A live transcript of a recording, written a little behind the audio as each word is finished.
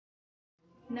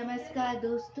नमस्कार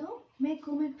दोस्तों, मैं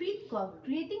Komalpreet Kaur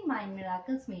creating mind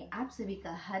miracles में आप सभी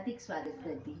का हार्दिक स्वागत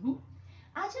करती हूँ।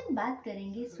 आज हम बात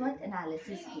करेंगे स्वॉट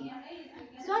एनालिसिस की।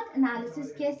 स्वॉट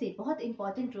एनालिसिस कैसे बहुत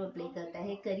इंपॉर्टेंट रोल प्ले करता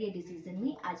है करियर डिसीजन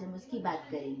में, आज हम उसकी बात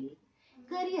करेंगे।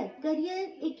 करियर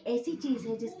एक ऐसी चीज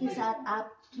है जिसके साथ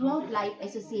आप थ्रू आउट लाइफ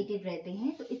एसोसिएटेड रहते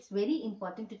हैं, तो it's very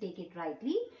important to take it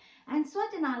rightly and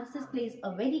स्वॉट analysis plays a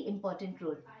very important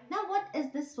role. Now what is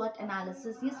this स्वॉट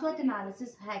analysis? ये स्वॉट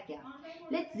एनालिसिस है क्या?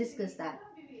 Let's discuss that.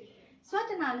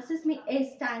 SWOT analysis में S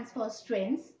stands for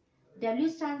strengths, W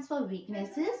stands for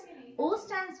weaknesses, O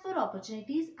stands for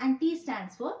opportunities and T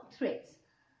stands for threats.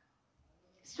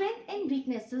 Strength and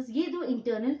weaknesses ये दो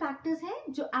internal factors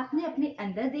हैं जो आपने अपने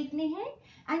अंदर देखने हैं,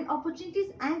 एंड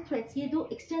अपॉर्चुनिटीज एंड थ्रेट्स ये दो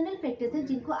एक्सटर्नल फैक्टर्स हैं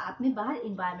जिनको आपने बाहर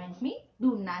एनवायरनमेंट में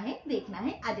ढूंढना है, देखना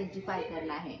है, आइडेंटिफाई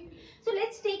करना है। So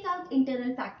let's take out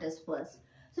internal factors first.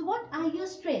 So what are your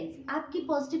strengths? आपकी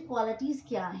पॉजिटिव क्वालिटीज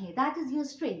क्या है? That is your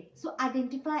strength. So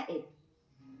identify it.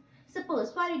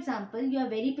 Suppose, for example, you are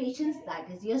very patient, that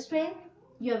is your strength.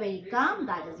 You are very calm,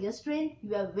 that is your strength.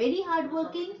 You are very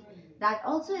hardworking, that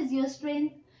also is your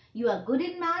strength. You are good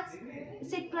in maths,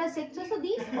 etc. etc. So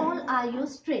these all are your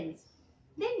strengths.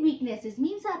 Then weaknesses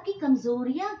means आपकी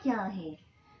कमजोरियां क्या हैं?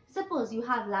 Suppose you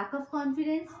have lack of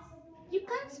confidence, you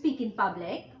can't speak in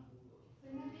public,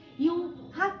 you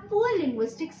have poor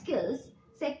linguistic skills,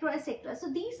 etc. etc. So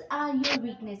these are your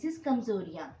weaknesses,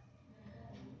 कमजोरियां.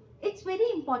 It's very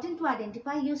important to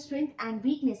identify your strength and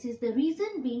weaknesses. The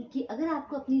reason being कि अगर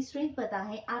आपको अपनी strength पता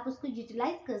है, आप उसको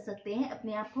utilise कर सकते हैं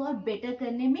अपने आप को और बेटर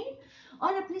करने में,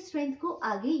 और अपनी strength को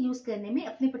आगे यूज करने में,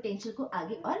 अपने पोटेंशियल को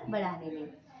आगे और बढ़ाने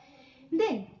में.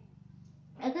 Then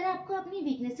अगर आपको अपनी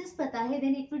weaknesses पता है,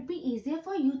 then it would be easier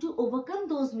for you to overcome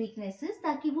those weaknesses,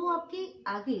 ताकि वो आपके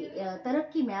आगे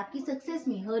तरक्की में, आपकी सक्सेस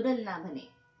में हर्डल ना बने.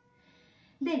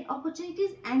 देन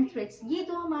अपॉर्चुनिटीज एंड थ्रेट्स ये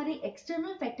तो हमारे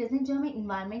एक्सटर्नल फैक्टर्स हैं जो हमें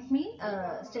इन्वायरमेंट में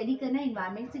स्टडी करना है,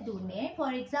 इन्वायरमेंट से ढूंढने हैं.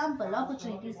 फॉर एग्जांपल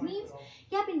अपॉर्चुनिटीज मींस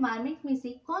कि आप इन्वायरमेंट में से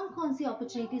कौन कौन सी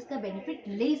अपॉर्चुनिटीज का बेनिफिट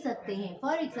ले सकते हैं.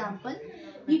 For example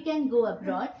you can go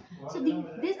abroad, so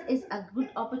this is a good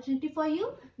opportunity for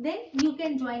you. Then you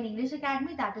can join English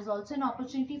Academy, that is also an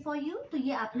opportunity for you. तो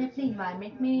ये आपने अपने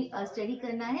इन्वायरमेंट में स्टडी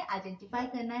करना है, आइडेंटिफाई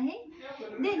करना है.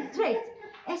 देन थ्रेट्स,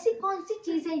 ऐसी कौन सी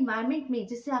चीज है इन्वायरमेंट में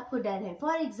जिससे आपको डर है.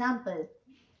 For example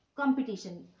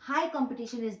competition, high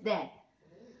competition is there,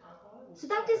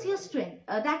 so that is your strength,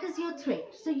 that is your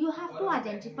threat. So you have to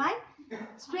identify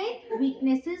strength,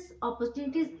 weaknesses,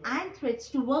 opportunities and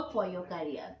threats to work for your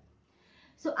career.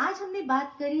 आज हमने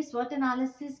बात करी स्वॉट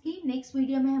analysis की. Next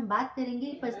video में हम बात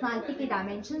करेंगे personality के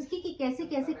डायमेंशंस की, कि कैसे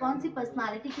कैसे कौन सी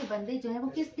पर्सनालिटी के बंदे जो है वो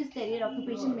किस किस करियर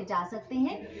ऑक्यूपेशन में जा सकते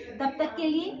हैं. तब तक के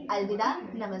लिए अलविदा,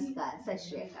 नमस्कार, सत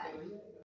श्री अकाल.